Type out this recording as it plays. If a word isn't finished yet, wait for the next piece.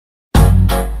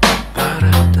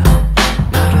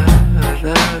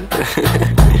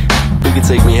Who can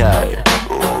take me higher?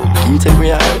 Can you take me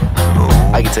higher?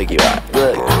 I can take you higher.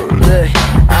 Look,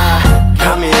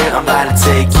 come here, I'm about to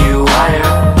take you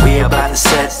higher. We about to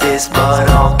set this butt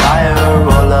on fire.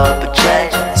 Roll up a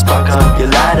check, spark up your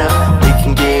lighter. We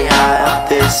can get high up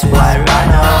this white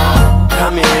Rhino.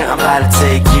 Come here, I'm about to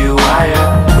take you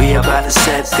higher. We about to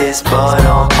set this butt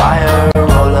on fire.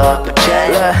 Roll up a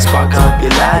check, spark up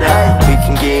your lighter. We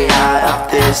can get high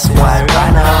up this white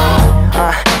Rhino.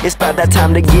 It's about that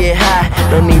time to get high.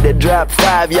 Don't need to drop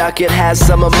 5, y'all could have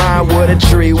some of mine. With a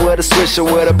tree, with a swisher,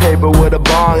 with a paper, with a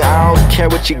bong. I don't care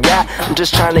what you got, I'm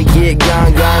just trying to get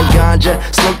ganja.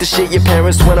 Smoke the shit your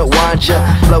parents wouldn't want ya.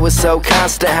 Flow is so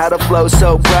constant, how the flow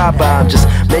so proper. I'm just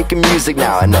making music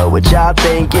now, I know what y'all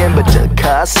thinking. But just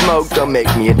cause smoke don't make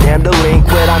me a damn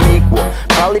delinquent. I'm equal,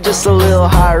 probably just a little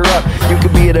higher up. You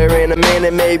could be there in a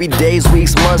minute, maybe days,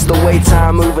 weeks, months. The way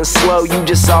time moving slow, you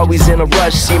just always in a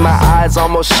rush. See my eyes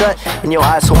almost shut, and your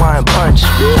eyes Hawaiian punch,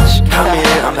 bitch. Come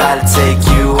here, I'm about to take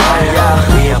you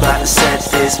higher. We about to set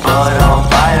this butt on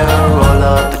fire. Roll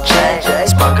up a check,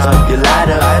 spark up your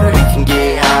lighter. We can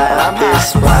get high up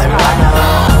this white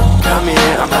Rhino. Come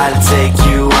here, I'm about to take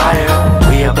you higher.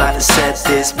 We about to set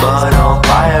this butt on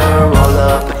fire. Roll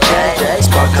up a check,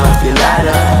 spark up your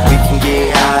lighter. We can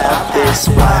get high up this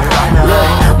white Rhino.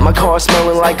 Look, my car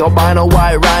smelling like albino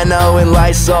white Rhino, and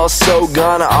Lysol so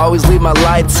gone. I always leave my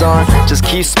lights on. Just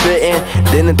keep spitting,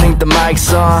 didn't think the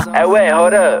mic's on. Hey, wait,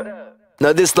 hold up.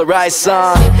 No, this the right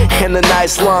song, and the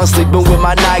night's long. Sleeping with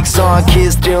my Nikes on.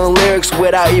 Kids stealing lyrics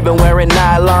without even wearing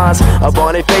nylons. Up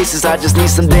on their faces, I just need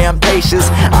some damn patience.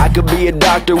 I could be a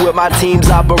doctor with my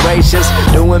team's operations,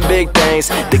 doing big things,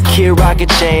 the kid rocket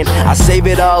chain. I save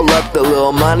it all up, the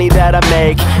little money that I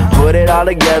make, put it all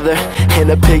together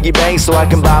in a piggy bank so I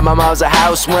can buy my mom's a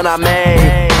house when I'm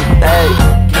eight. Hey,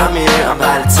 come here, I'm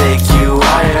about to take you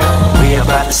higher. We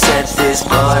about to set this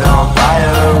butt on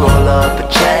fire. Roll up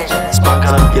a check, spark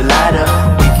up your lighter.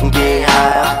 We can get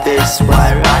high up this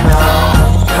white Rhino.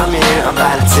 Come here, I'm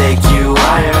about to take you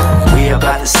higher. We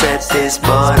about to set this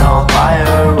butt on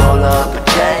fire. Roll up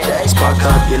a check, spark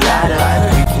up your lighter.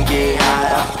 We can get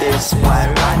high up this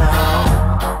white Rhino.